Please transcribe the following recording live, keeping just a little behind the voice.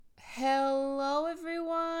Hello,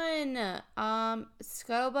 everyone.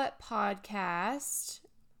 Scuttlebutt Podcast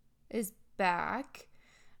is back.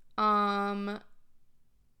 Um,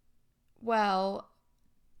 well,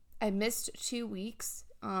 I missed 2 weeks.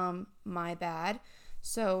 My bad.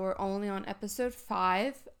 So we're only on episode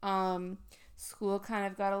 5. School kind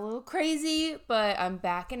of got a little crazy, but I'm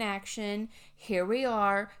back in action. Here we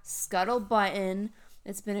are, Scuttlebuttin'.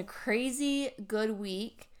 It's been a crazy good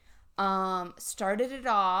week. Started it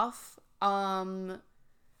off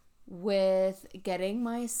with getting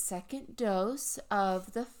my second dose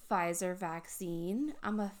of the Pfizer vaccine.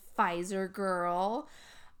 I'm a Pfizer girl.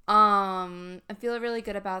 I feel really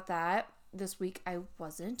good about that. This week I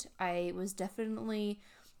wasn't. I was definitely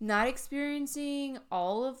not experiencing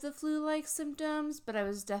all of the flu-like symptoms, but I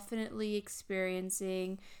was definitely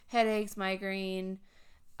experiencing headaches, migraine,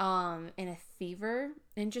 and a fever,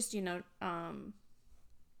 and just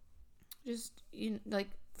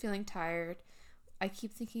like feeling tired. I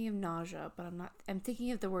keep thinking of nausea, but I'm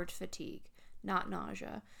thinking of the word fatigue, not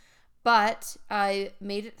nausea. But I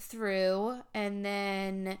made it through, and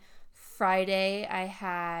then Friday I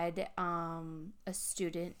had a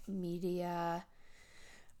student media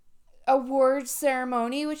award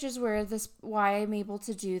ceremony, which is why I'm able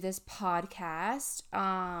to do this podcast.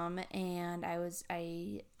 And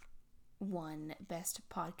I won Best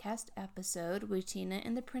Podcast Episode. Tina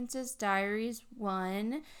and the Princess Diaries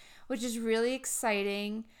won, which is really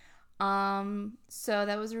exciting. So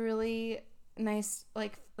that was a really nice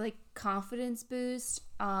like confidence boost.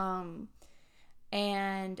 And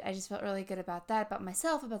I just felt really good about that, about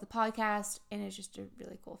myself, about the podcast, and it's just a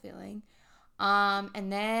really cool feeling.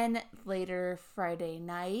 And then later Friday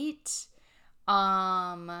night,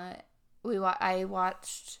 I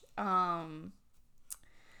watched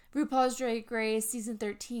RuPaul's Drag Race Season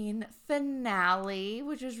 13 finale,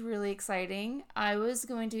 which was really exciting. I was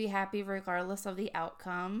going to be happy regardless of the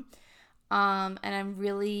outcome. And I'm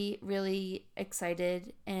really, really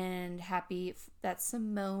excited and happy that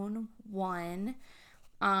Simone won.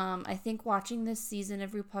 I think watching this season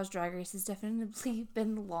of RuPaul's Drag Race has definitely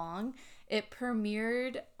been long. It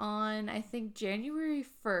premiered on, I think, January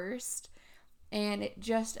 1st. And it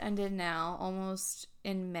just ended now, almost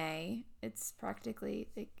in May. It's practically,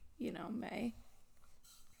 May.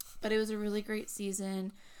 But it was a really great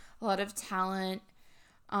season. A lot of talent.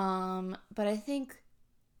 But I think,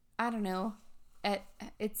 I don't know.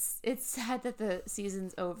 It's sad that the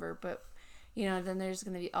season's over. But, then there's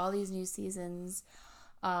going to be all these new seasons.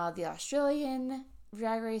 The Australian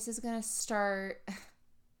Drag Race is going to start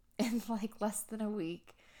in, less than a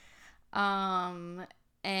week. And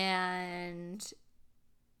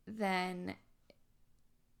then,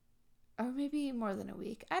 or maybe more than a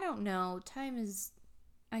week. I don't know.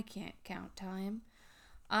 I can't count time.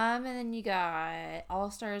 And then you got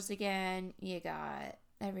All Stars again. You got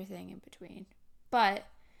everything in between. But,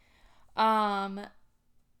 I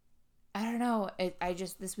don't know.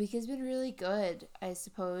 This week has been really good, I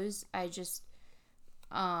suppose. I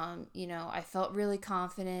felt really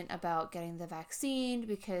confident about getting the vaccine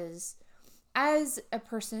because as a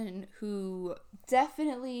person who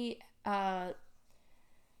definitely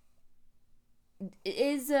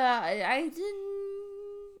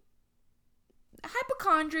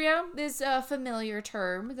hypochondria is a familiar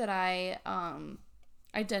term that I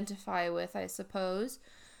identify with, I suppose.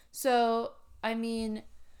 So,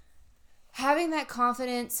 having that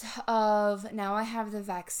confidence of now I have the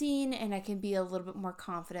vaccine and I can be a little bit more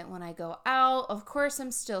confident when I go out. Of course,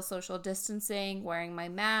 I'm still social distancing, wearing my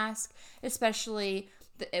mask, especially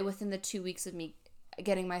within the 2 weeks of me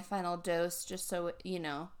getting my final dose, just so,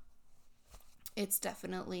 it's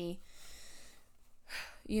definitely,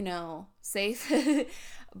 safe.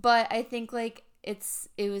 But I think,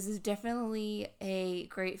 it was definitely a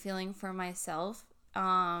great feeling for myself.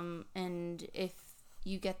 And if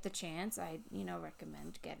you get the chance, I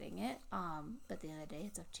recommend getting it. But at the end of the day,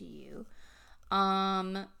 it's up to you.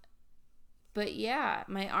 But yeah,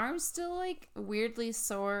 my arm's still weirdly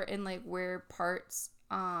sore in weird parts.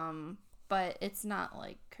 But it's not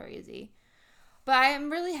crazy. But I am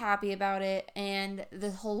really happy about it, and the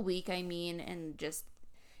whole week, and just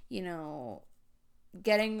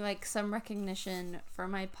getting some recognition for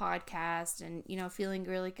my podcast, and feeling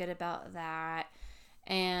really good about that.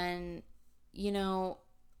 And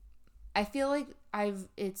I feel like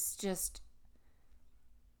it's just,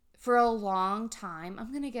 for a long time, I'm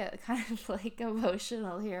going to get kind of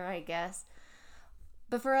emotional here, I guess.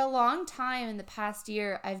 But for a long time in the past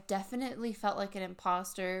year, I've definitely felt like an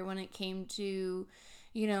imposter when it came to,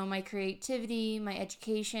 my creativity, my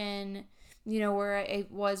education, where I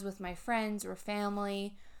was with my friends or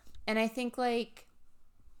family. And I think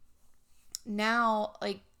now,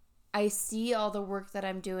 like, I see all the work that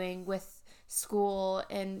I'm doing with school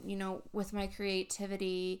and, with my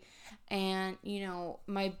creativity and,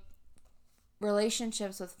 my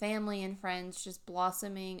relationships with family and friends just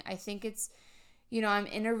blossoming. I think it's, I'm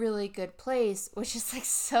in a really good place, which is like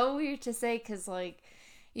so weird to say because, like,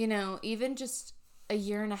 even just a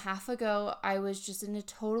year and a half ago, I was just in a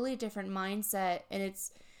totally different mindset. And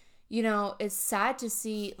it's sad to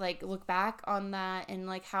see, like, look back on that and,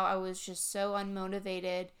 like, how I was just so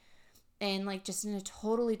unmotivated and, like, just in a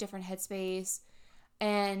totally different headspace.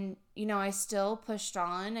 And, I still pushed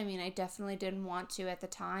on. I mean, I definitely didn't want to at the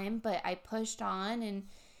time, but I pushed on and,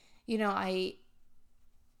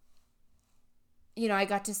 I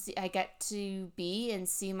got to be and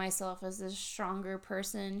see myself as a stronger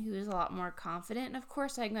person who is a lot more confident. And of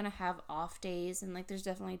course, I'm going to have off days. And, like, there's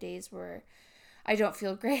definitely days where I don't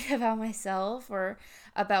feel great about myself or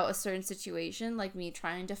about a certain situation, like me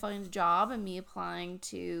trying to find a job and me applying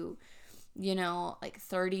to, like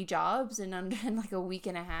 30 jobs in like a week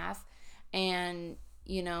and a half. And,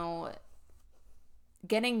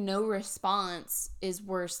 getting no response is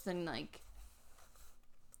worse than, like,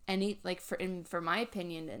 any, like, for my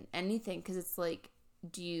opinion, and anything, because it's like,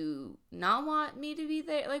 do you not want me to be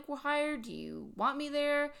there, like, we're hired? Do you want me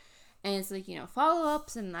there? And it's like,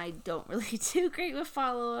 follow-ups, and I don't really do great with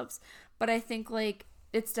follow-ups, but I think, like,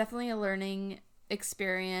 it's definitely a learning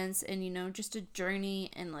experience and, just a journey,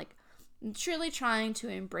 and, like, truly trying to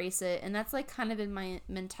embrace it. And that's, like, kind of in my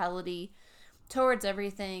mentality towards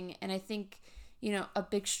everything. And I think, a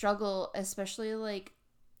big struggle, especially, like,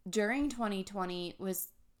 during 2020 was,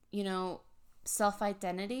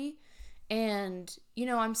 self-identity. And,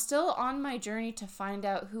 I'm still on my journey to find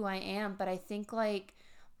out who I am, but I think, like,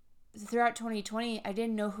 throughout 2020, I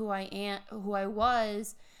didn't know who I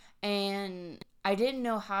was, and I didn't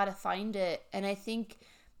know how to find it. And I think,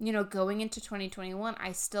 going into 2021,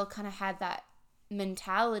 I still kind of had that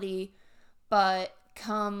mentality, but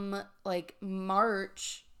come, like,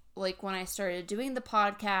 March, like, when I started doing the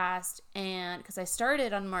podcast, and because I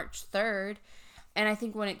started on March 3rd, and I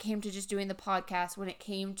think when it came to just doing the podcast, when it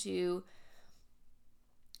came to,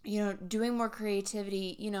 doing more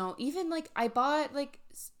creativity, even, like, I bought, like,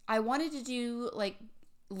 I wanted to do, like,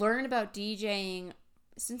 learn about DJing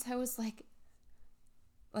since I was, like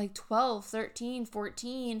 12, 13,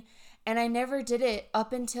 14, and I never did it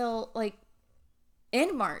up until, like,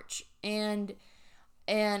 in March. And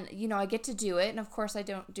I get to do it, and of course I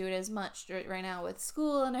don't do it as much right now with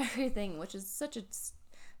school and everything, which is such a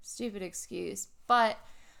stupid excuse. But,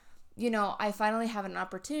 I finally have an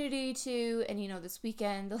opportunity to, and, this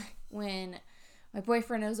weekend, when my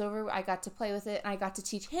boyfriend was over, I got to play with it, and I got to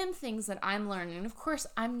teach him things that I'm learning. And of course,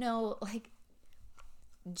 I'm no, like,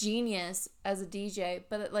 genius as a DJ,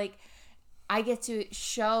 but, like, I get to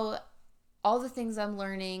show all the things I'm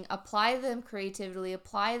learning, apply them creatively,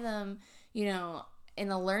 apply them, in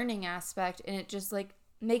a learning aspect, and it just, like,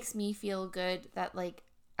 makes me feel good that, like,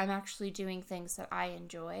 I'm actually doing things that I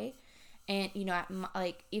enjoy. And,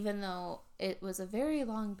 like, even though it was a very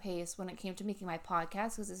long pace when it came to making my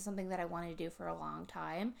podcast, because it's something that I wanted to do for a long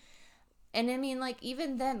time. And I mean, like,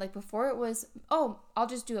 even then, like, before it was, oh, I'll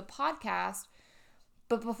just do a podcast.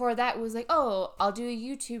 But before that, it was like, oh, I'll do a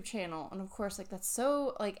YouTube channel. And of course, like, that's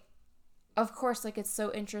so, like, of course, like, it's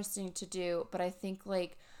so interesting to do. But I think,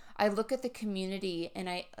 like, I look at the community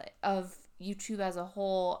of YouTube as a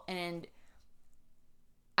whole, and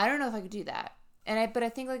I don't know if I could do that. But I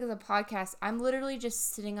think, like, as a podcast, I'm literally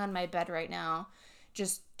just sitting on my bed right now,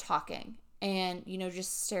 just talking and,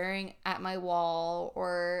 just staring at my wall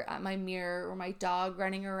or at my mirror or my dog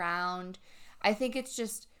running around. I think it's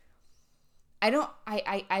just, I'm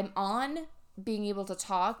on being able to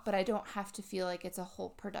talk, but I don't have to feel like it's a whole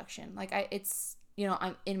production. Like,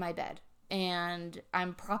 I'm in my bed and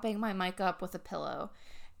I'm propping my mic up with a pillow,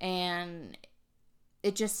 and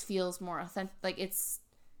it just feels more authentic. Like, it's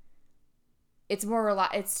more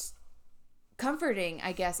it's comforting,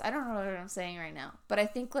 I guess. I don't know what I'm saying right now, but I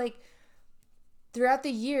think, like, throughout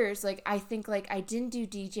the years, like, I think, like, I didn't do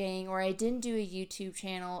DJing, or I didn't do a YouTube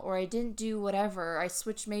channel, or I didn't do whatever. I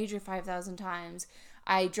switched major 5,000 times.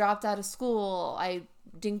 I dropped out of school. I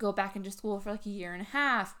didn't go back into school for, like, a year and a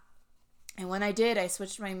half. And when I did, I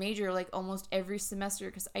switched my major, like, almost every semester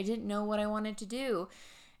because I didn't know what I wanted to do.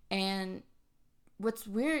 And what's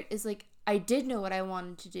weird is, like, I did know what I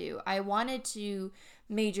wanted to do. I wanted to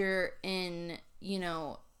major in,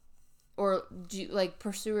 or do, like,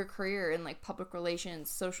 pursue a career in, like, public relations,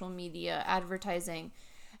 social media, advertising.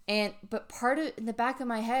 But part of, in the back of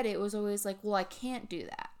my head, it was always like, well, I can't do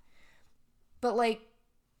that. But, like,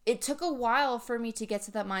 it took a while for me to get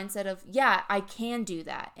to that mindset of, yeah, I can do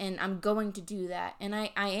that and I'm going to do that. And I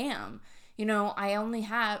am, I only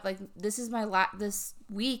have like, this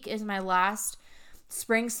week is my last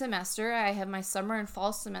spring semester. I have my summer and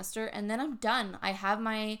fall semester, and then I'm done. I have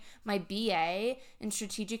my BA in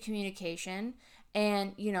strategic communication,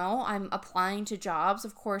 and I'm applying to jobs.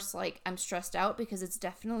 Of course, like, I'm stressed out because it's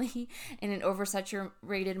definitely in an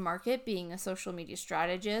oversaturated market being a social media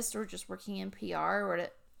strategist or just working in PR or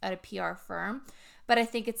at a PR firm. But I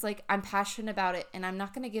think it's like, I'm passionate about it, and I'm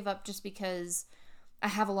not going to give up just because I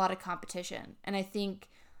have a lot of competition. And I think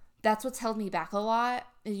that's what's held me back a lot,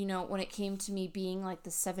 when it came to me being like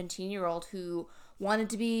the 17-year-old who wanted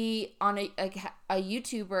to be on a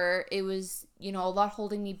YouTuber. It was, a lot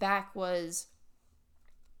holding me back was,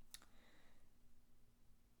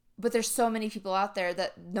 but there's so many people out there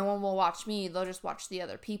that no one will watch me. They'll just watch the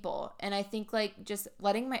other people. And I think like just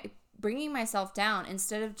bringing myself down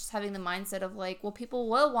instead of just having the mindset of like, well, people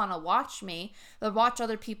will want to watch me. They'll watch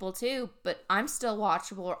other people too, but I'm still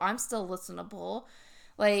watchable or I'm still listenable.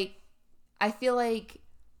 Like, I feel like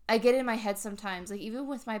I get in my head sometimes, like even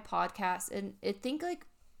with my podcast, and I think like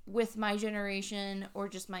with my generation or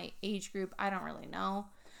just my age group, I don't really know.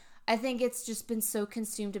 I think it's just been so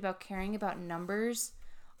consumed about caring about numbers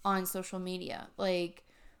on social media, like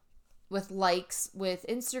with likes, with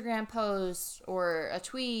Instagram posts or a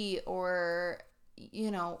tweet or,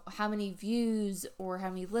 how many views or how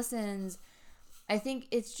many listens. I think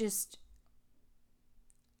it's just,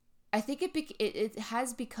 I think it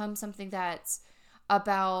has become something that's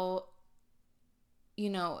about,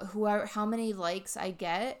 how many likes I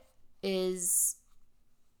get is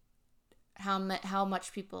how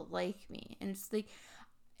much people like me. And it's like,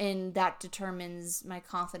 and that determines my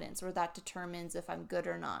confidence, or that determines if I'm good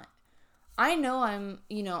or not. I know I'm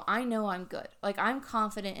good. Like, I'm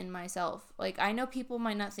confident in myself. Like, I know people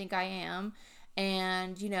might not think I am.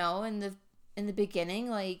 And, in the beginning,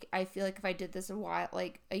 like, I feel like if I did this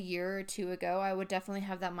a year or two ago, I would definitely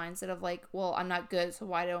have that mindset of like, well, I'm not good, so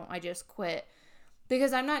why don't I just quit?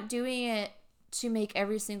 Because I'm not doing it to make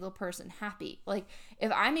every single person happy. Like,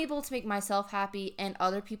 if I'm able to make myself happy and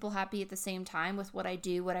other people happy at the same time with what I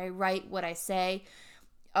do, what I write, what I say,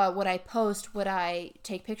 what I post, what I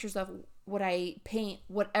take pictures of, what I paint,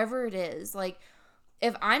 whatever it is, like,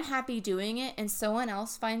 if I'm happy doing it and someone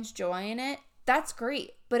else finds joy in it, that's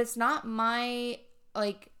great. But it's not my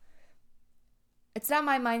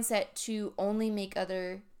mindset to only make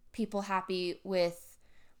other people happy with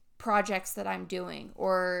projects that I'm doing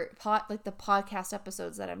or like the podcast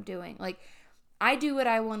episodes that I'm doing. Like, I do what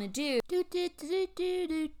I want to do.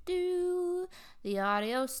 The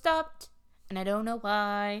audio stopped and I don't know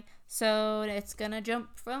why. So it's gonna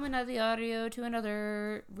jump from another audio to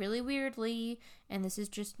another really weirdly. And this is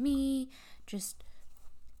just me just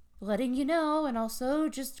letting you know, and also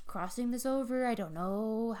just crossing this over. I don't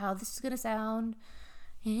know how this is gonna sound.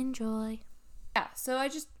 Enjoy. Yeah, so I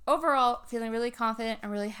just overall feeling really confident.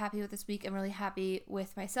 I'm really happy with this week. I'm really happy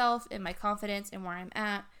with myself and my confidence and where I'm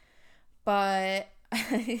at. But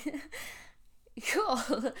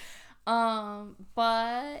cool.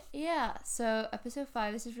 But yeah, so episode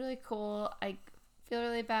 5, this is really cool. I feel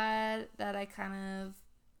really bad that I kind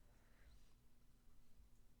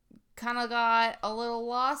of got a little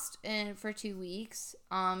lost in for 2 weeks.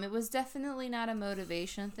 It was definitely not a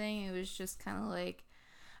motivation thing. It was just kind of like,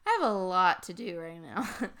 I have a lot to do right now.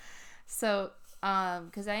 So,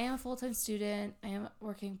 because I am a full-time student, I am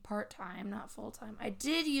working part-time, not full-time. I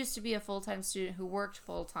did used to be a full-time student who worked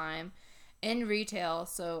full-time in retail,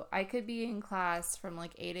 so I could be in class from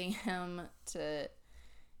like 8 a.m. to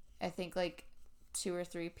I think like 2 or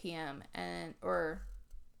 3 p.m. or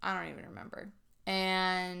I don't even remember.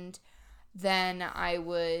 And then I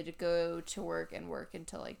would go to work and work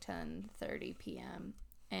until like 10:30 p.m.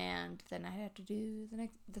 and then I had to do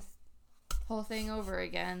the whole thing over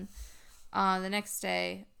again the next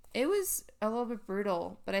day. It was a little bit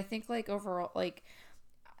brutal, but I think like overall, like,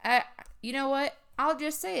 you know what? I'll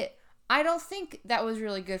just say it. I don't think that was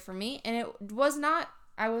really good for me, and it was not.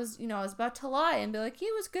 I was about to lie and be like,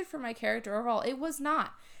 it was good for my character overall. It was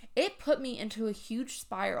not. It put me into a huge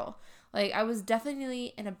spiral. Like, I was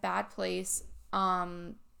definitely in a bad place.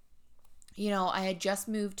 I had just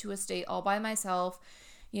moved to a state all by myself.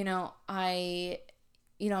 I'm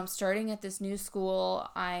starting at this new school.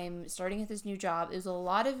 I'm starting at this new job. It was a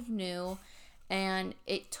lot of new, and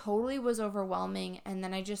it totally was overwhelming. And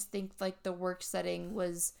then I just think like the work setting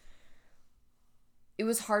was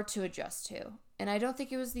hard to adjust to. And I don't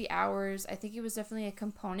think it was the hours. I think it was definitely a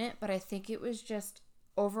component, but I think it was just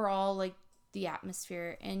overall like the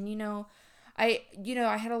atmosphere. And,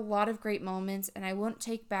 I had a lot of great moments, and I won't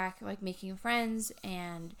take back like making friends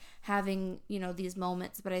and having, these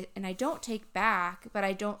moments, I don't take back, but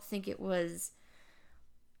I don't think it was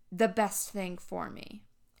the best thing for me.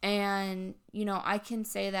 And, I can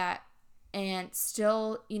say that and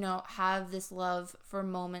still, have this love for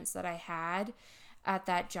moments that I had at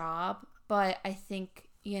that job. But I think,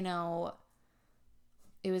 it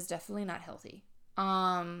was definitely not healthy.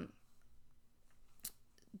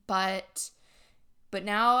 But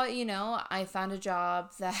now, I found a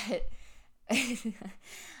job that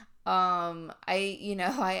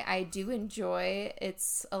I do enjoy.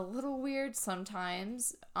 It's a little weird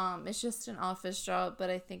sometimes. It's just an office job, but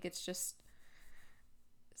I think it's just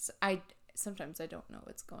sometimes I don't know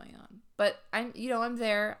what's going on. But I'm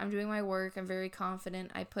there. I'm doing my work. I'm very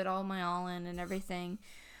confident. I put all my all in and everything.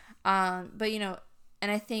 But and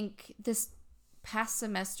I think this past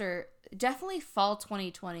semester, definitely fall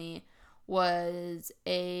 2020 was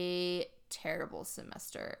a terrible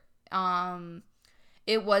semester.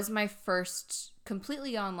 It was my first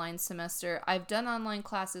completely online semester. I've done online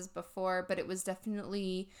classes before, but it was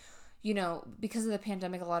definitely, because of the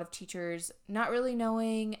pandemic, a lot of teachers not really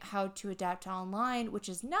knowing how to adapt to online, which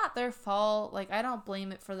is not their fault. Like, I don't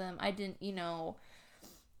blame it for them. I didn't,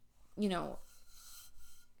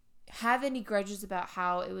 have any grudges about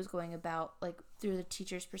how it was going about, like, through the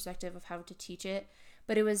teacher's perspective of how to teach it.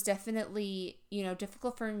 But it was definitely,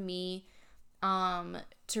 difficult for me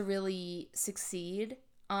to really succeed.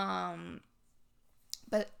 But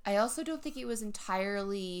I also don't think it was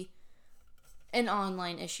entirely an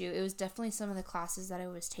online issue. It was definitely some of the classes that I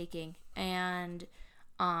was taking. And,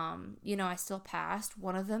 I still passed.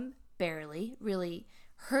 One of them barely, really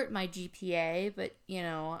hurt my GPA. But,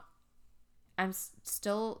 I'm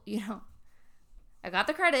still, I got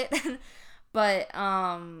the credit. But,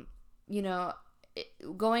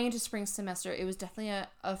 going into spring semester, it was definitely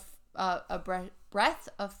a breath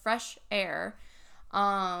of fresh air.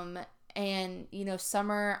 And,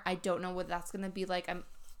 summer, I don't know what that's going to be like. I'm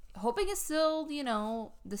hoping it's still,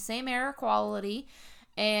 the same air quality.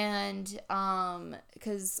 And,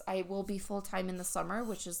 because I will be full-time in the summer,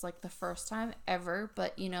 which is like the first time ever.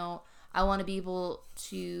 But, I want to be able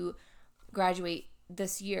to graduate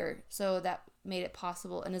this year. So that made it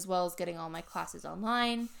possible. And as well as getting all my classes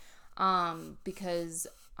online. Because,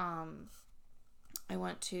 I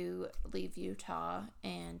want to leave Utah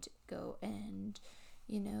and go and,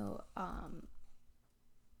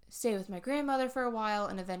 stay with my grandmother for a while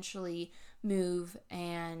and eventually move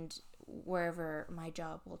and wherever my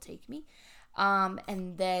job will take me.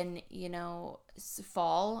 And then,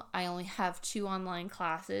 fall, I only have 2 online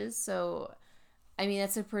classes. So, I mean,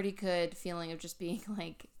 that's a pretty good feeling of just being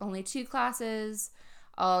like only 2 classes.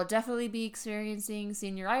 I'll definitely be experiencing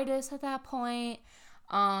senioritis at that point.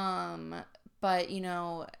 But,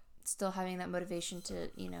 still having that motivation to,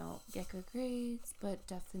 get good grades, but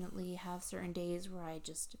definitely have certain days where I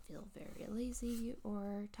just feel very lazy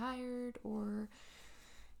or tired or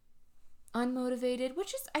unmotivated,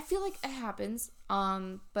 which is, I feel like it happens.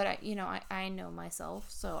 But I know myself,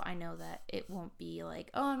 so I know that it won't be like,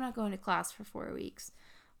 oh, I'm not going to class for 4 weeks.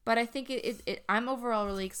 But I think I'm overall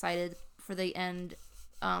really excited for the end,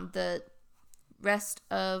 the rest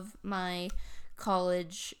of my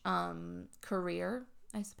college career,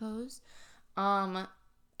 I suppose. I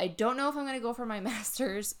don't know if I'm going to go for my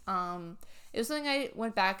master's. It was something I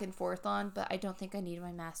went back and forth on, but I don't think I need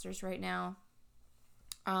my master's right now.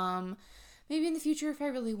 Maybe in the future if I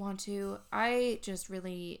really want to. I just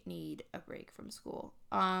really need a break from school.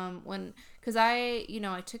 Because I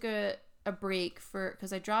took a break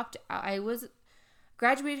because I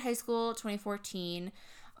graduated high school 2014,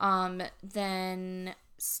 then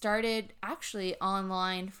started actually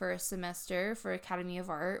online for a semester for Academy of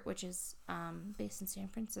Art, which is based in San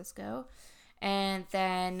Francisco. And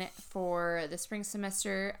then for the spring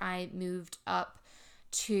semester, I moved up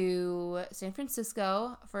to San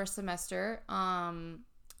Francisco for a semester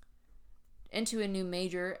into a new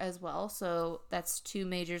major as well. So that's 2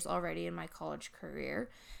 majors already in my college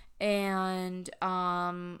career. And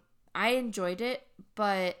I enjoyed it,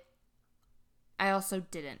 but I also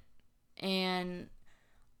didn't. And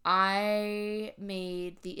I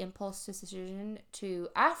made the impulse decision to,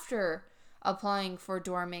 after applying for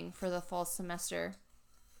dorming for the fall semester,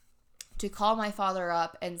 to call my father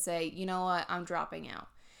up and say, you know what, I'm dropping out.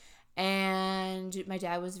 And my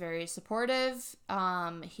dad was very supportive.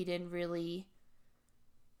 He didn't really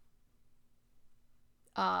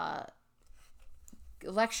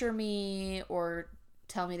lecture me or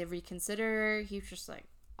tell me to reconsider. He was just like,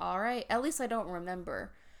 all right. At least I don't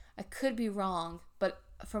remember. I could be wrong, but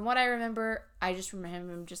from what I remember, I just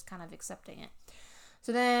remember him just kind of accepting it.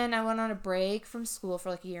 So then I went on a break from school for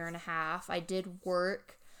like a year and a half. I did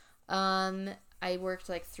work. I worked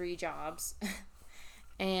like 3 jobs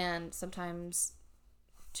and sometimes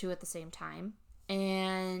 2 at the same time.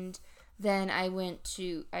 And then I went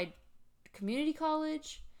to community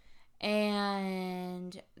college,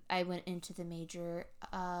 and I went into the major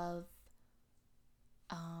of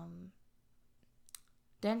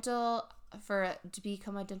dental to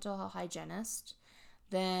become a dental hygienist.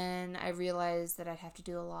 Then I realized that I'd have to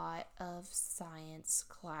do a lot of science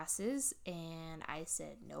classes, and I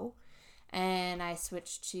said no. And I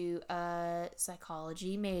switched to a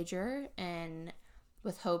psychology major, and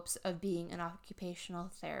with hopes of being an occupational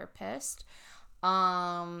therapist.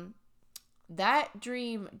 That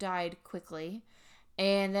dream died quickly.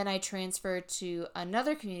 And then I transferred to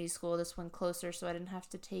another community school, this one closer, so I didn't have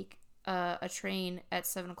to take a train at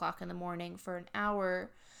 7 o'clock in the morning for an hour,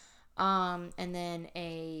 and then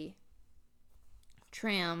a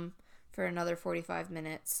tram for another 45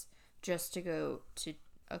 minutes just to go to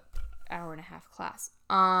a hour and a half class.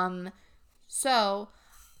 So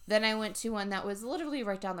then I went to one that was literally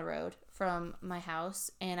right down the road from my house,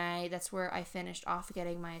 and that's where I finished off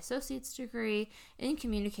getting my associate's degree in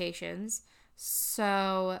communications.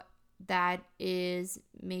 So that is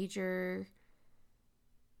major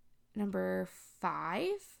number 5.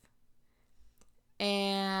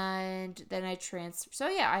 And then I transferred. So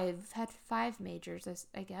yeah, I've had 5 majors,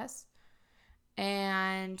 I guess.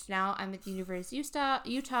 And now I'm at the University of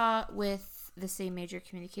Utah with the same major,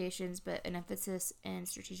 communications, but an emphasis in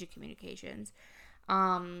strategic communications.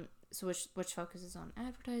 So which focuses on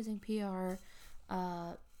advertising, PR,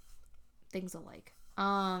 things alike.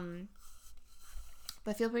 But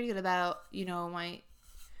I feel pretty good about,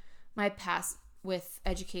 my past with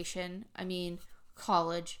education. I mean,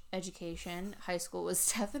 college education. High school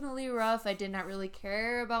was definitely rough. I did not really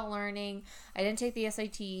care about learning. I didn't take the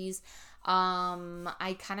SATs.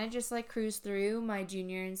 I kind of just like cruised through my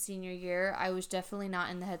junior and senior year. I was definitely not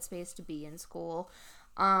in the headspace to be in school.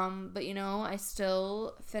 But I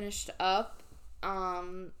still finished up.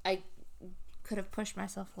 I could have pushed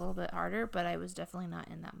myself a little bit harder, but I was definitely not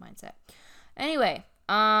in that mindset. Anyway,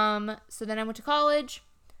 so then I went to college,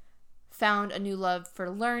 found a new love for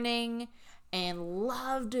learning, and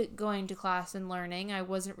loved going to class and learning. I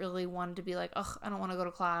wasn't really one to be like, ugh, I don't want to go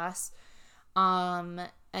to class. And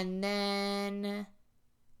then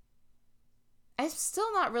I'm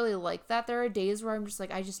still not really like that. There are days where I'm just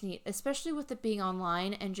like, I just need, especially with it being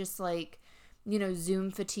online and just like,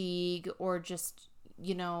 Zoom fatigue, or just,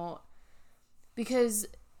 because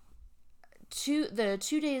the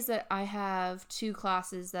 2 days that I have 2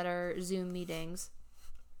 classes that are Zoom meetings,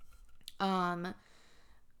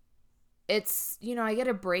 it's, I get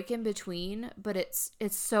a break in between, but it's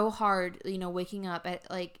so hard, waking up at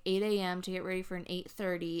like 8 a.m. to get ready for an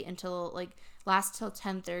 8:30 until lasts till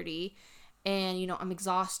 10:30. And, I'm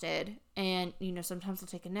exhausted, and, sometimes I'll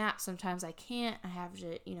take a nap. Sometimes I can't. I have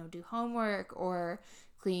to, do homework or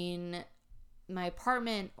clean my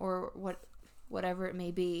apartment or whatever it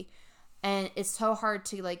may be. And it's so hard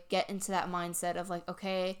to get into that mindset of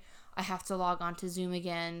okay, I have to log on to Zoom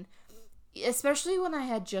again, especially when I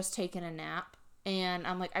had just taken a nap and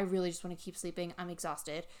I'm I really just want to keep sleeping. I'm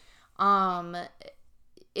exhausted.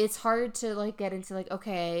 It's hard to get into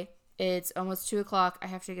okay, it's almost 2 o'clock. I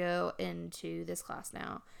have to go into this class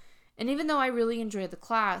now. And even though I really enjoyed the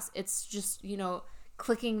class, it's just,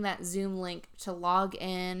 clicking that Zoom link to log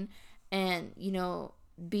in and,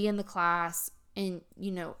 be in the class and,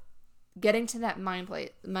 getting to that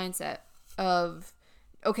mindset of,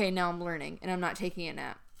 okay, now I'm learning and I'm not taking a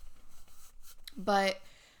nap. But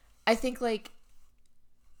I think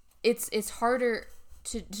it's harder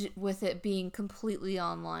to with it being completely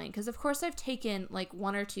online, because of course I've taken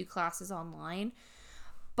 1 or 2 classes online,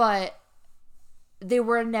 but they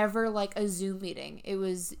were never a Zoom meeting. It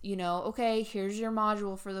was, okay, here's your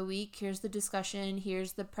module for the week, here's the discussion,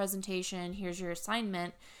 here's the presentation, here's your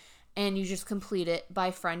assignment, and you just complete it by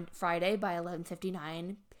Friday by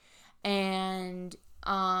 11:59. And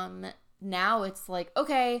now it's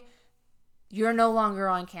okay, you're no longer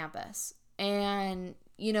on campus. And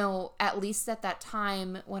at least at that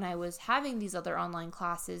time when I was having these other online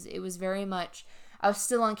classes, it was very much, I was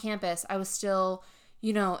still on campus. I was still,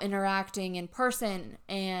 interacting in person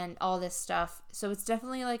and all this stuff. So it's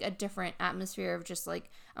definitely a different atmosphere of just I'm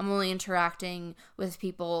only interacting with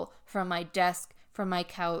people from my desk, from my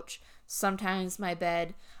couch, sometimes my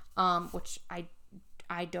bed, which I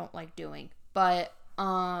don't like doing. But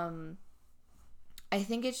I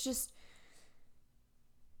think it's just,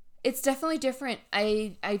 It's definitely different.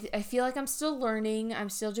 I feel like I'm still learning. I'm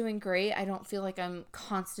still doing great. I don't feel like I'm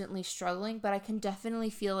constantly struggling, but I can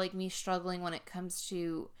definitely feel like me struggling when it comes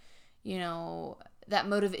to, you know, that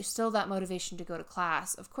motivation to go to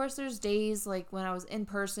class. Of course, there's days like when I was in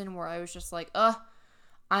person where I was just like, I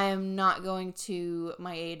am not going to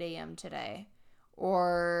my 8 a.m. today.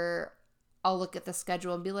 Or I'll look at the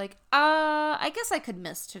schedule and be like, I guess I could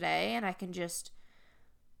miss today and I can just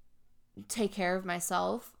take care of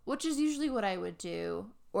myself, which is usually what I would do.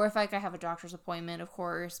 Or if like I have a doctor's appointment, of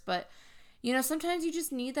course. But sometimes you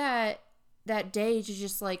just need that day to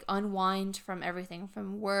just like unwind from everything,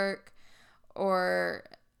 from work or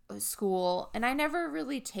school. And I never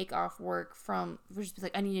really take off work from just be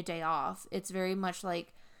like, I need a day off. It's very much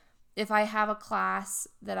like if I have a class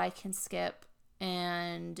that I can skip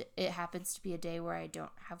and it happens to be a day where I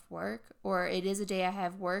don't have work, or it is a day I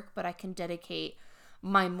have work, but I can dedicate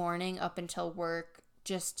my morning up until work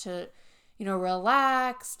just to,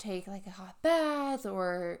 relax, take like a hot bath,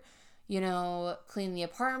 or, clean the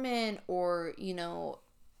apartment, or,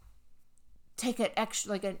 take an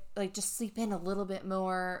extra, like just sleep in a little bit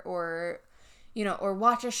more, or, or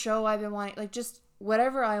watch a show I've been wanting, like just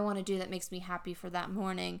whatever I want to do that makes me happy for that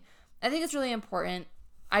morning. I think it's really important.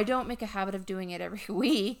 I don't make a habit of doing it every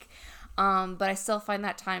week, but I still find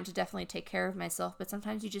that time to definitely take care of myself. But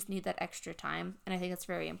sometimes you just need that extra time, and I think it's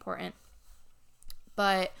very important.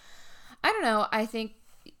 But I don't know. I think,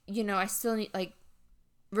 I still need, like,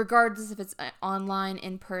 regardless if it's online,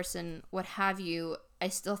 in person, what have you, I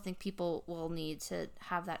still think people will need to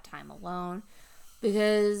have that time alone.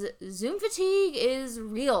 Because Zoom fatigue is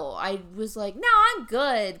real. I was like, no, I'm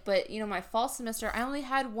good. But, my fall semester, I only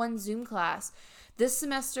had one Zoom class. This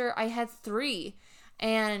semester, I had 3.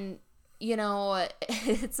 And,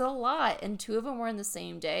 it's a lot. And 2 of them were in the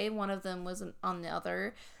same day. One of them wasn't on the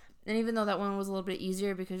other. And even though that one was a little bit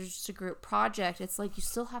easier because it's just a group project, it's like you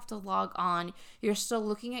still have to log on. You're still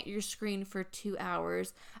looking at your screen for 2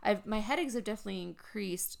 hours. My headaches have definitely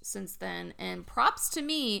increased since then. And props to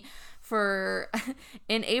me for,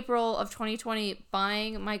 in April of 2020,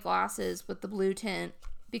 buying my glasses with the blue tint,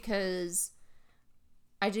 because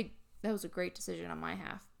that was a great decision on my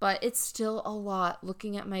half. But it's still a lot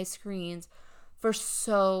looking at my screens for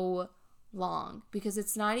so long, because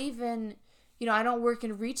it's not even... I don't work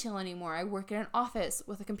in retail anymore. I work in an office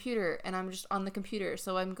with a computer, and I'm just on the computer.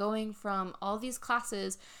 So I'm going from all these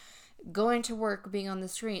classes, going to work, being on the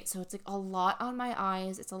screen. So it's like a lot on my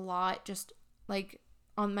eyes. It's a lot just like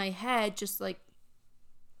on my head, just like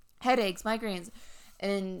headaches, migraines.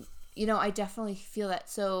 And, I definitely feel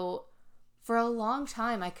that. So for a long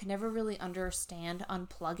time, I could never really understand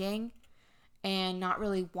unplugging and not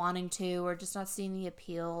really wanting to, or just not seeing the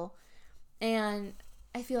appeal. And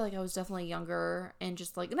I feel like I was definitely younger and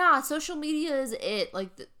just like, nah, social media is it. Like,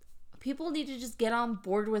 people need to just get on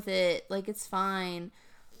board with it. Like, it's fine.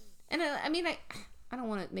 And I don't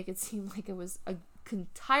want to make it seem like it was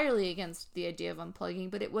entirely against the idea of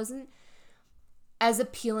unplugging, but it wasn't as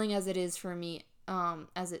appealing as it is for me,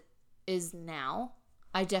 as it is now.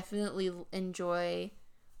 I definitely enjoy,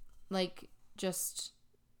 like, just...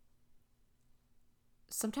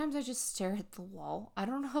 Sometimes I just stare at the wall. I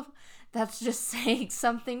don't know if that's just saying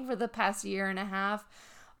something for the past year and a half,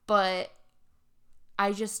 but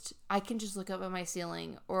I can just look up at my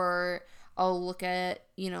ceiling, or I'll look at,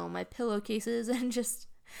 my pillowcases and just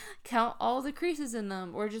count all the creases in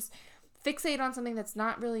them, or just fixate on something that's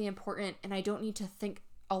not really important and I don't need to think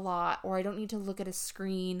a lot, or I don't need to look at a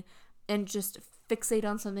screen and just fixate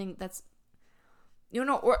on something that's,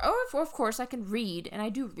 or of course I can read, and I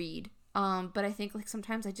do read. But I think like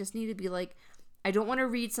sometimes I just need to be like, I don't want to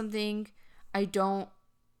read something. I don't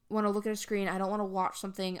want to look at a screen. I don't want to watch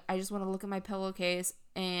something. I just want to look at my pillowcase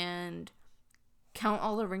and count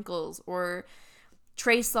all the wrinkles, or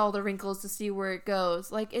trace all the wrinkles to see where it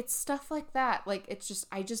goes. Like, it's stuff like that. Like, it's just,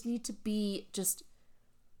 I just need to be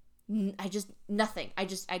nothing.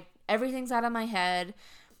 Everything's out of my head,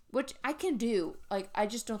 which I can do. Like, I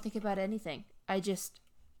just don't think about anything.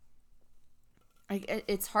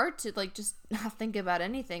 It's hard to like just not think about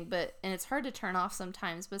anything, and it's hard to turn off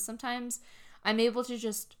sometimes, but sometimes I'm able to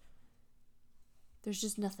just, there's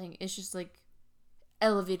just nothing. It's just like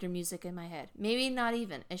elevator music in my head. Maybe not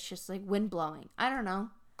even. It's just like wind blowing. I don't know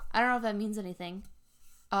if that means anything.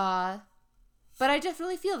 But I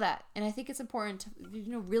definitely feel that, and I think it's important to,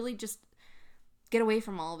 really just get away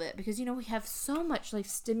from all of it, because we have so much like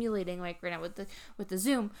stimulating, like right now with the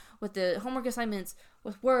Zoom, with the homework assignments,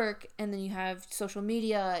 with work, and then you have social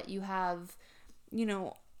media, you have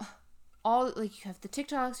all, like, you have the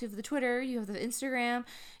TikToks, you have the Twitter, you have the Instagram,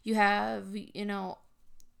 you have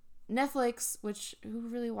Netflix, which who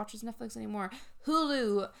really watches Netflix anymore?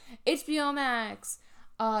 Hulu, HBO Max,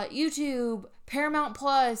 YouTube, Paramount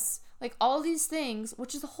Plus, like all these things,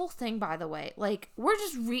 which is the whole thing, by the way. Like, we're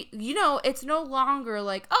just, it's no longer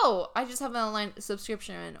like, oh, I just have an online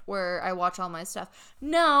subscription where I watch all my stuff.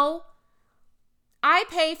 No, I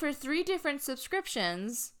pay for 3 different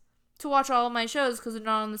subscriptions to watch all of my shows because they're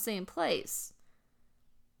not in the same place.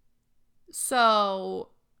 So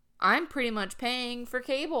I'm pretty much paying for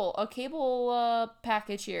a cable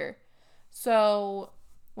package here. So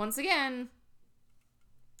once again,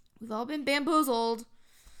 we've all been bamboozled.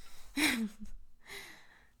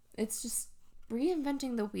 It's just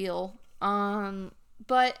reinventing the wheel.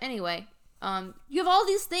 But anyway, you have all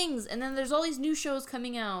these things, and then there's all these new shows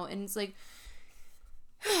coming out, and it's like,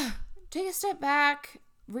 take a step back,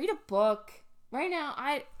 read a book. Right now,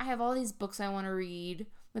 I have all these books I want to read.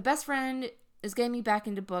 My best friend is getting me back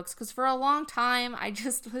into books, because for a long time, I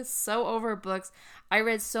just was so over books. I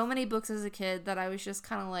read so many books as a kid that I was just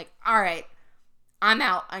kind of like, all right, I'm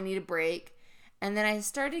out. I need a break. And then I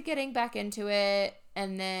started getting back into it,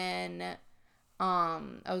 and then I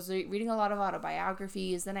was reading a lot of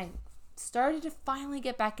autobiographies. Then I started to finally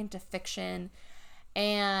get back into fiction,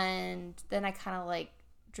 and then I kind of like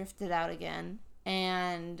drifted out again.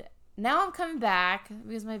 And now I'm coming back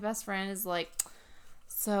because my best friend is like,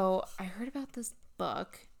 so I heard about this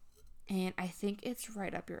book, and I think it's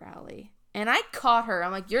right up your alley. And I caught her.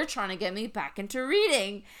 I'm like, you're trying to get me back into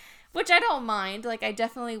reading, which I don't mind. Like, I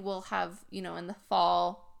definitely will have, in the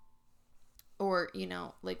fall, or,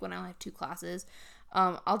 like when I have 2 classes,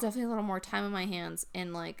 I'll definitely have a little more time on my hands.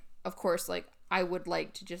 And, like, of course, like, I would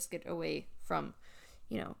like to just get away from,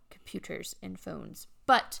 computers and phones.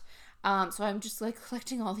 But, so I'm just, like,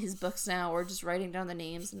 collecting all these books now, or just writing down the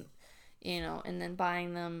names and, and then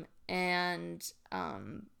buying them. And,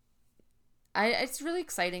 it's really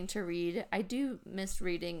exciting to read. I do miss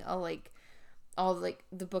reading all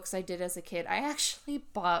the books I did as a kid. I actually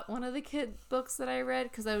bought one of the kid books that I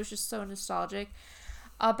read because I was just so nostalgic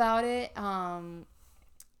about it.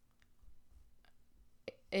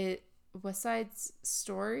 West Side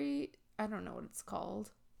Story. I don't know what it's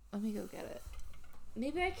called. Let me go get it.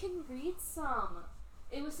 Maybe I can read some.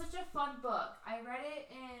 It was such a fun book. I read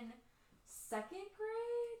it in 2nd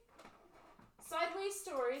grade. Sideways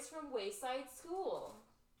Stories from Wayside School.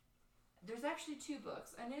 There's actually 2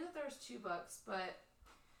 books. I knew that there was 2 books, but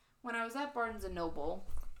when I was at Barnes & Noble,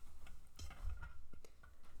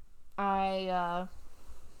 the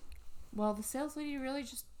sales lady really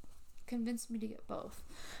just convinced me to get both.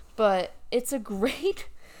 But it's a great,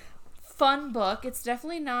 fun book. It's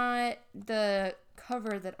definitely not the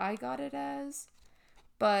cover that I got it as,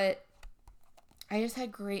 but I just had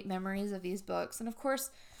great memories of these books. And of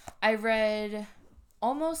course, I read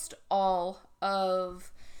almost all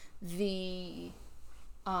of the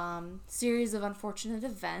series of Unfortunate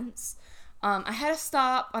Events. I had to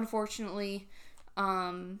stop, unfortunately,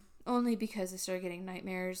 only because I started getting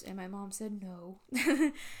nightmares, and my mom said no.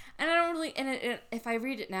 And I don't really, if I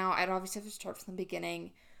read it now, I'd obviously have to start from the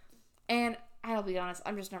beginning. And I'll be honest,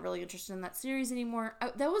 I'm just not really interested in that series anymore.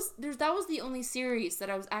 That was the only series that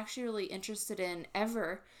I was actually really interested in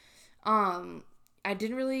ever. I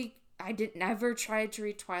never tried to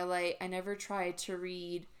read Twilight. I never tried to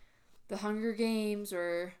read The Hunger Games,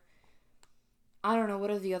 or I don't know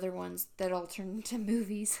what are the other ones that all turned into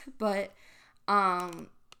movies. But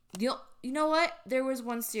you know what? There was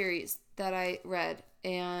one series that I read,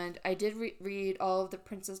 and I did read all of the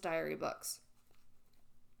Princess Diary books.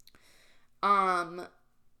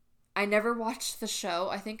 I never watched the show.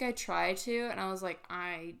 I think I tried to, and I was like,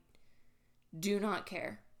 I do not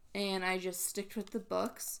care. And I just sticked with the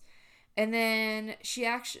books. And then she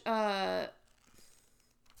actually, was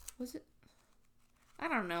it? I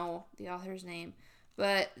don't know the author's name,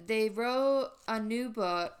 but they wrote a new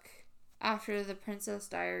book after The Princess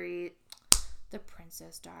Diaries.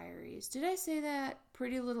 Did I say that?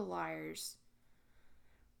 Pretty Little Liars.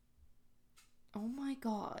 Oh my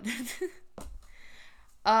god.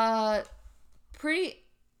 Pretty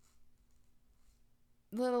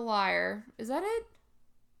Little Liar. Is that it?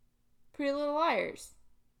 Pretty Little Liars.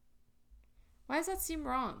 Why does that seem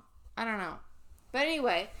wrong? I don't know. But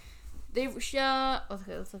anyway, okay,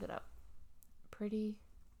 let's look it up. Pretty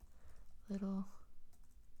Little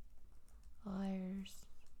Liars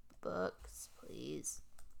books, please.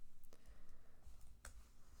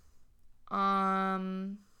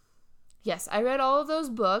 Yes, I read all of those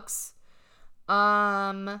books.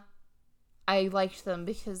 I liked them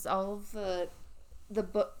because all of the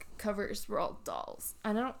book covers were all dolls.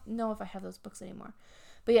 I don't know if I have those books anymore.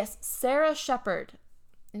 But yes, Sarah Shepard.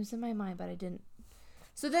 It was in my mind, but I didn't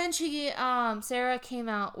So then Sarah came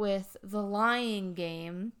out with The Lying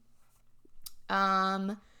Game,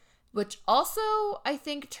 which also I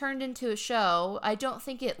think turned into a show. I don't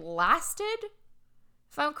think it lasted,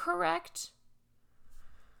 if I'm correct.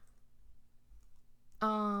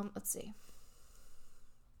 Let's see.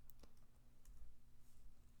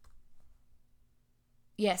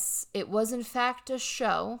 Yes, it was in fact a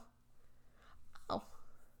show. Oh.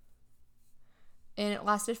 And it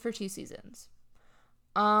lasted for 2 seasons.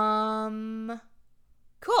 Cool.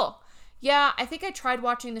 Yeah, I think I tried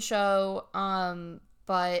watching the show,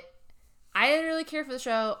 but I didn't really care for the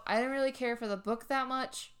show. I didn't really care for the book that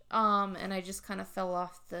much. And I just kind of fell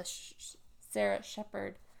off the Sarah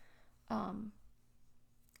Shepard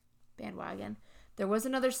bandwagon. There was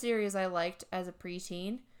another series I liked as a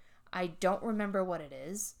preteen. I don't remember what it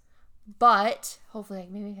is, but hopefully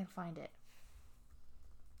maybe I can find it.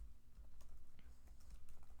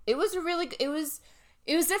 It was definitely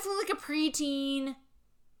like a preteen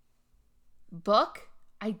book.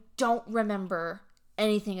 I don't remember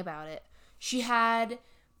anything about it. She had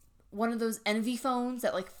one of those Envy phones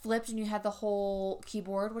that like flipped and you had the whole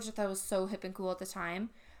keyboard, which I thought was so hip and cool at the time.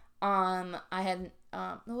 I had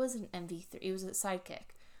it wasn't Envy 3, it was a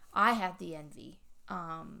Sidekick. I had the Envy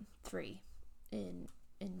 3 in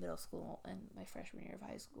middle school and my freshman year of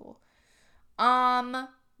high school.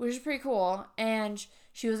 Which is pretty cool. And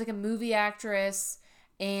she was like a movie actress,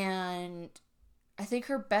 and I think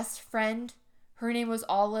her best friend, her name was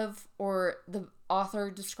Olive, or the author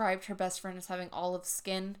described her best friend as having olive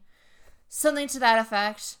skin. Something to that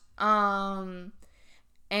effect. And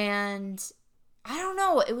I don't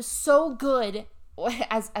know, it was so good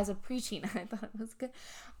as a preteen. I thought it was good.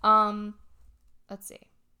 Let's see.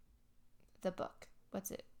 The book.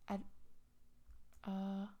 What's it?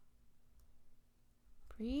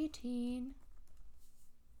 Preteen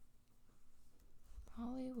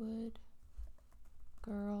Hollywood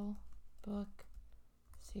girl book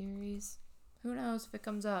series. Who knows if it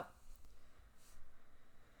comes up?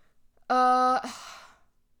 I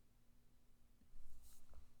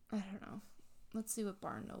don't know. Let's see what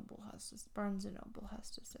Barnes and Noble has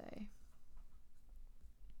to say.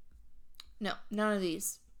 No, none of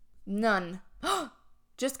these. None.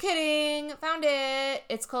 Just kidding. Found it.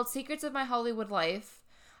 It's called Secrets of My Hollywood Life.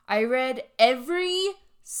 I read every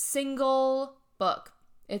single book.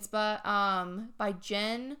 It's by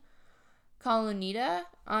Jen Colonita.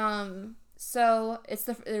 So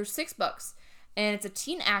there's 6 books, and it's a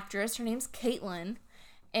teen actress. Her name's Caitlin,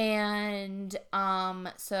 and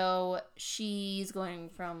so she's going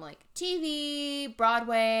from like TV,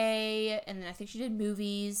 Broadway, and then I think she did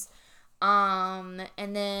movies, and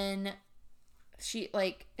then she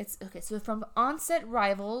so from onset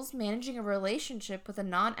rivals managing a relationship with a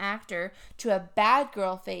non-actor to a bad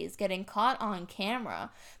girl phase getting caught on camera.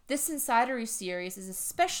 This insidery series is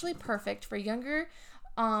especially perfect for young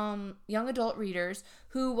adult readers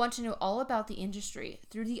who want to know all about the industry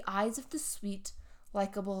through the eyes of the sweet,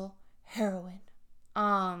 likable heroine.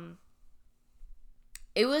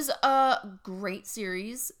 It was a great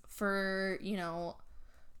series for,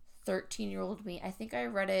 13-year-old me. I think I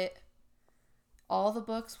read it, all the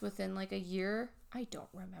books, within like a year. I don't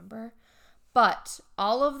remember. But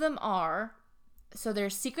all of them are. So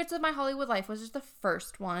there's Secrets of My Hollywood Life, which is the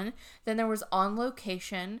first one. Then there was On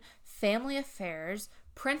Location, Family Affairs,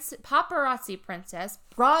 Paparazzi Princess,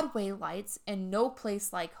 Broadway Lights, and No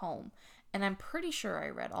Place Like Home. And I'm pretty sure I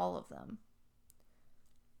read all of them.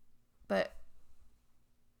 But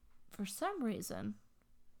for some reason,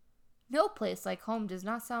 No Place Like Home does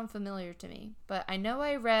not sound familiar to me. But I know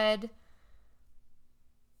I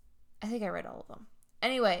think I read all of them.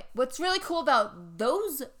 Anyway, what's really cool about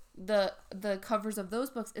those, the covers of those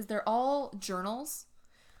books, is they're all journals.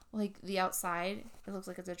 Like the outside, it looks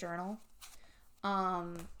like it's a journal.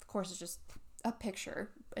 Of course, it's just a picture.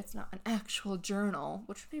 It's not an actual journal,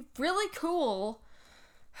 which would be really cool.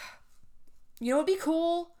 You know what would be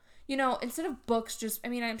cool? Instead of books,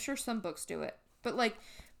 I'm sure some books do it, but like,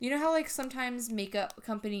 you know how like sometimes makeup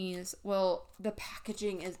companies, the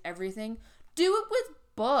packaging is everything? Do it with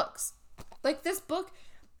books. Like this book,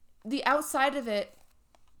 the outside of it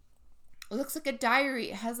looks like a diary.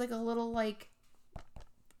 It has like a little like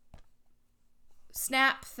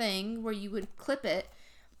snap thing where you would clip it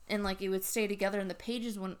and like it would stay together in the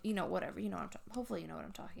pages when, whatever, hopefully you know what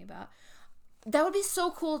I'm talking about. That would be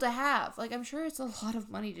so cool to have. Like, I'm sure it's a lot of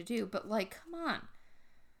money to do, but like, come on.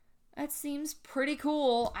 That seems pretty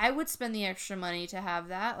cool. I would spend the extra money to have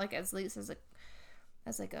that, like at least as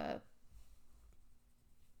like a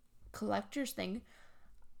collector's thing.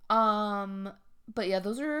 But yeah,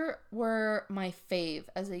 were my fave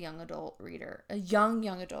as a young adult reader, a young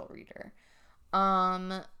adult reader.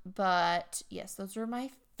 But yes, those were my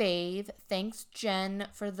fave. Thanks, Jen,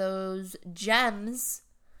 for those gems.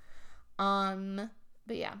 But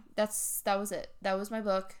yeah, that was it. That was my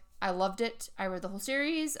book. I loved it. I read the whole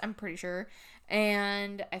series, I'm pretty sure,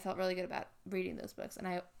 and I felt really good about reading those books. And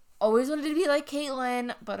I always wanted to be like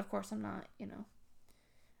Caitlin, but of course I'm not,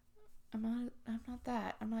 I'm not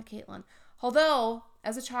that. I'm not Caitlin. Although,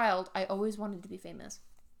 as a child, I always wanted to be famous.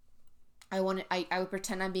 I would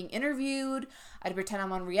pretend I'm being interviewed. I'd pretend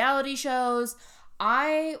I'm on reality shows.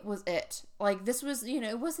 I was it. Like, this was,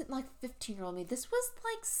 it wasn't like 15-year-old me. This was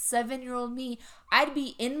like 7-year-old me. I'd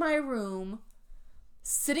be in my room,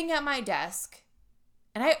 sitting at my desk,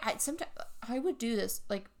 and I sometimes I would do this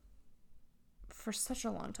like for such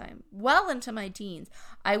a long time, well into my teens.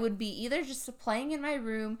 I would be either just playing in my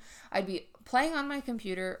room, I'd be playing on my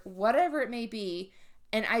computer, whatever it may be,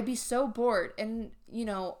 and I'd be so bored. And,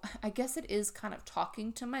 I guess it is kind of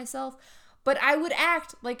talking to myself, but I would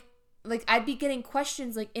act like I'd be getting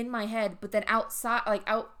questions like in my head, but then outside,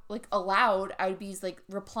 like aloud, I'd be like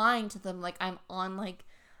replying to them like I'm on like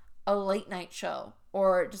a late night show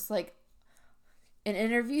or just like an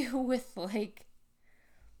interview with like,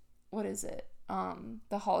 what is it?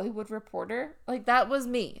 The Hollywood Reporter. Like, that was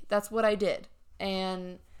me. That's what I did.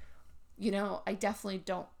 And, I definitely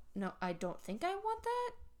don't know. I don't think I want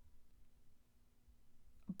that.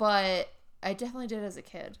 But I definitely did as a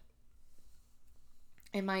kid.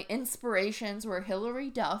 And my inspirations were Hilary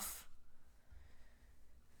Duff.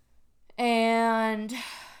 And,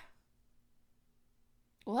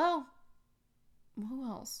 well, who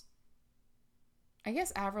else? I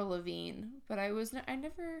guess Avril Lavigne. But I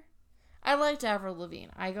liked Avril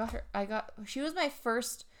Lavigne. She was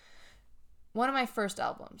one of my first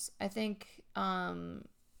albums. I think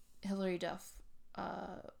Hilary Duff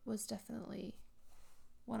was definitely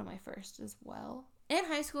one of my first as well. And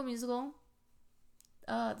High School Musical,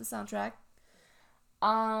 the soundtrack.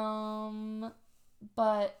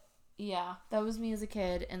 But yeah, that was me as a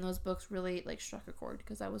kid, and those books really like struck a chord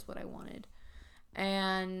because that was what I wanted,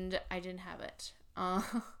 and I didn't have it.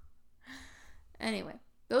 Anyway.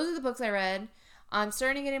 Those are the books I read. I'm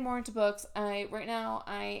starting getting more into books. Right now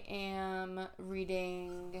I am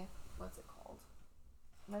reading, what's it called?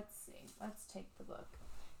 Let's see. Let's take the book.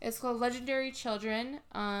 It's called Legendary Children.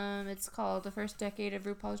 It's called The First Decade of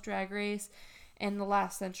RuPaul's Drag Race and the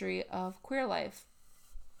Last Century of Queer Life.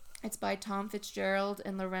 It's by Tom Fitzgerald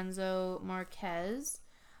and Lorenzo Marquez.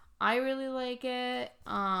 I really like it,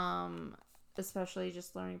 especially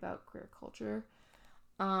just learning about queer culture.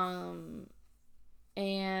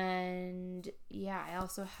 And yeah, I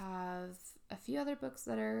also have a few other books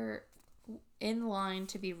that are in line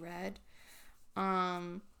to be read.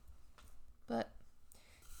 But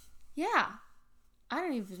yeah, I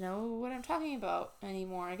don't even know what I'm talking about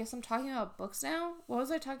anymore. I guess I'm talking about books now. What was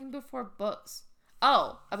I talking before books?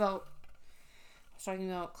 I was talking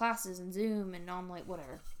about classes and Zoom and non-like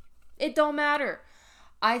whatever. It don't matter.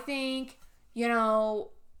 I think,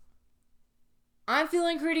 I'm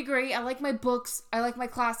feeling pretty great. I like my books. I like my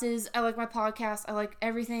classes. I like my podcast. I like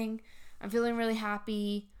everything. I'm feeling really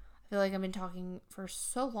happy. I feel like I've been talking for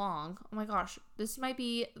so long. Oh my gosh. This might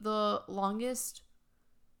be the longest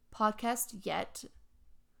podcast yet.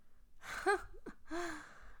 But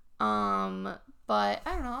I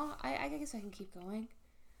don't know. I guess I can keep going.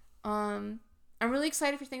 I'm really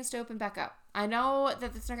excited for things to open back up. I know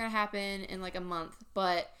that it's not going to happen in like a month,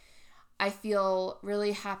 but I feel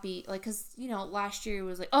really happy, like, because, last year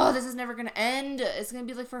was like, oh, this is never going to end. It's going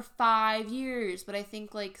to be, like, for 5 years. But I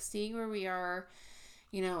think, like, seeing where we are,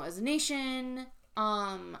 as a nation,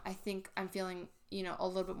 I think I'm feeling, a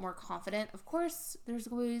little bit more confident. Of course, there's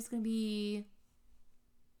always going to be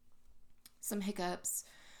some hiccups.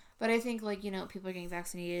 But I think, like, people are getting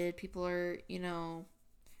vaccinated. People are,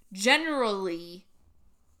 generally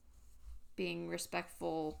being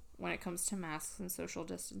respectful when it comes to masks and social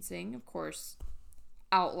distancing. Of course,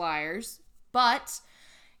 outliers. But,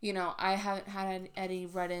 I haven't had any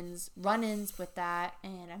run-ins with that,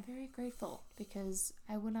 and I'm very grateful because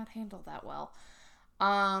I would not handle that well. But,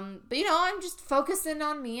 I'm just focusing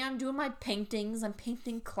on me. I'm doing my paintings. I'm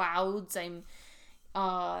painting clouds. I'm,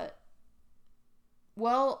 I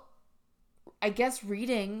guess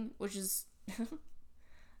reading, which is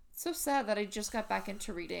so sad that I just got back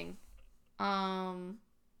into reading.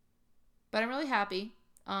 But I'm really happy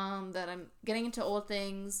that I'm getting into old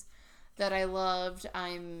things that I loved.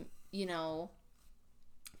 I'm,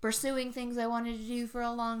 pursuing things I wanted to do for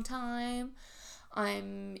a long time.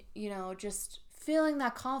 I'm, just feeling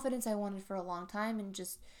that confidence I wanted for a long time and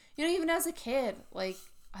just, You know, even as a kid, like,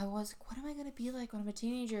 I was like, what am I going to be like when I'm a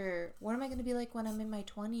teenager? What am I going to be like when I'm in my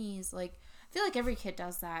 20s? Like, I feel like every kid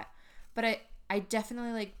does that. But I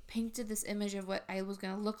definitely, like, painted this image of what I was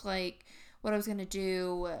going to look like, what I was going to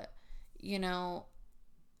do, you know.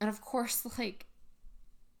 And, of course, like,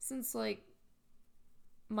 since, like,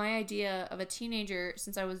 my idea of a teenager,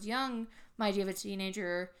 since I was young, my idea of a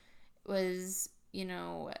teenager was, you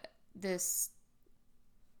know, this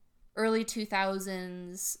early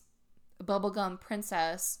 2000s bubblegum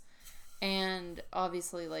princess, and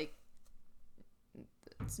obviously, like,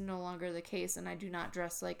 it's no longer the case, and I do not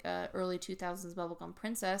dress like a early 2000s bubblegum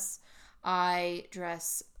princess. I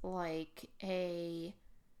dress like a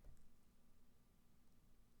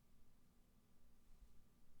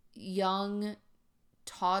young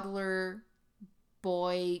toddler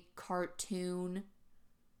boy cartoon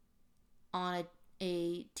on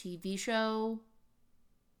a TV show.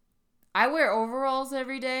 I wear overalls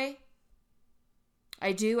every day.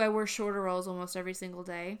 I do. I wear short overalls almost every single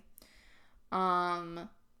day. I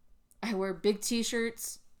wear big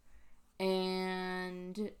t-shirts,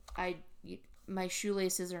 and my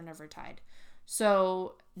shoelaces are never tied.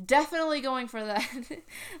 So definitely going for that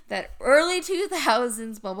that early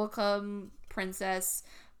 2000s bubblegum princess,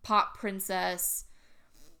 pop princess,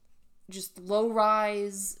 just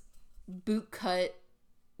low-rise boot cut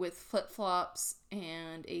with flip-flops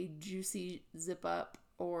and a juicy zip-up,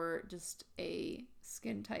 or just a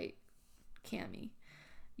skin-tight cami.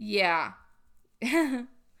 Yeah.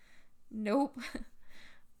 Nope.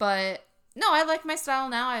 But no, I like my style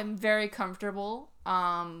now. I'm very comfortable.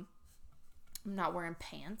 I'm not wearing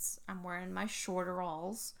pants. I'm wearing my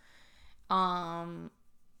shorteralls.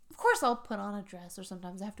 Of course I'll put on a dress, or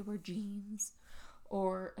sometimes I have to wear jeans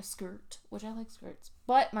or a skirt, which I like skirts.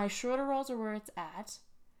 But my shorteralls are where it's at.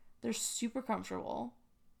 They're super comfortable.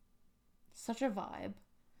 Such a vibe.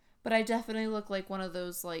 But I definitely look like one of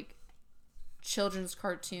those, like, children's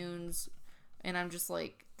cartoons, and I'm just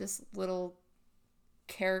like this little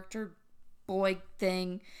character boy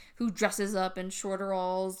thing who dresses up in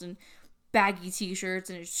shorteralls and baggy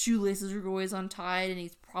t-shirts, and his shoelaces are always untied, and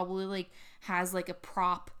he's probably like has like a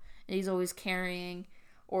prop and he's always carrying,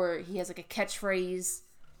 or he has like a catchphrase.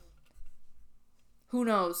 Who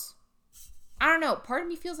knows? I don't know. Part of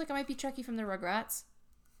me feels like I might be Chucky from the Rugrats.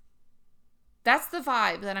 That's the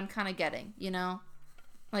vibe that I'm kind of getting, you know?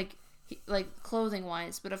 Like clothing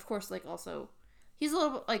wise, but of course, like, also he's a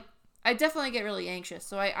little bit, like, I definitely get really anxious,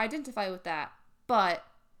 so I identify with that. But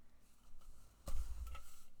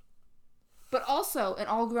also, and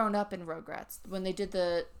All Grown Up in Rugrats, when they did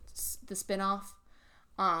the spin-off,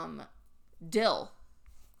 Dill,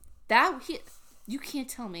 you can't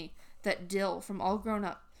tell me that Dill from All Grown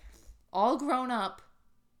Up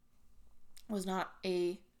was not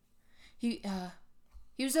he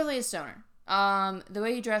was definitely a stoner. The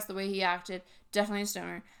way he dressed, the way he acted, definitely a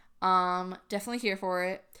stoner. Definitely here for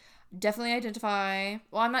it. Definitely identify.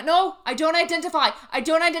 Well, I'm not. No, I don't identify. I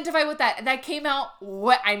don't identify with that. That came out.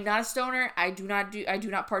 What? I'm not a stoner. I do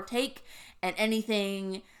not partake in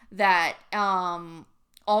anything that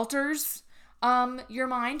alters your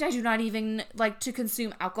mind. I do not even like to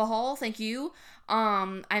consume alcohol. Thank you.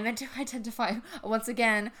 I meant to identify once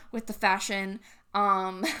again with the fashion.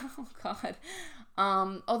 Oh God.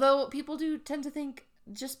 Although people do tend to think,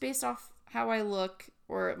 just based off how I look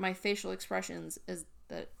or my facial expressions, is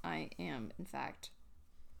that I am, in fact,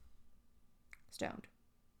 stoned.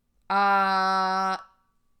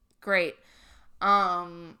 Great.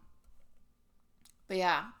 But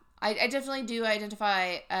yeah, I definitely do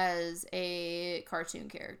identify as a cartoon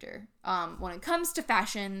character. When it comes to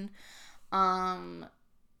fashion,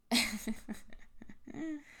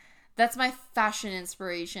 that's my fashion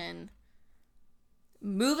inspiration.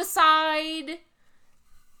 Move aside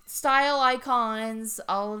style icons.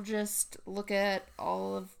 I'll just look at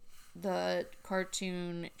all of the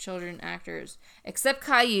cartoon children actors, except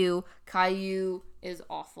Caillou. Caillou is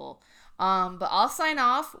awful. But I'll sign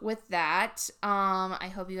off with that.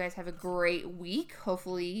 I hope you guys have a great week.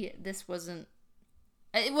 Hopefully it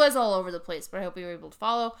was all over the place, but I hope you were able to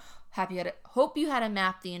follow. Hope you had a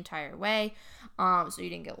map the entire way, so you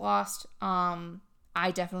didn't get lost.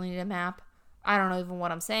 I definitely need a map. I don't know even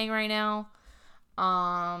what I'm saying right now.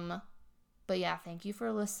 But yeah, thank you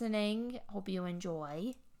for listening. Hope you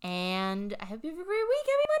enjoy. And I hope you have a great week.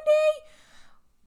 Happy Monday!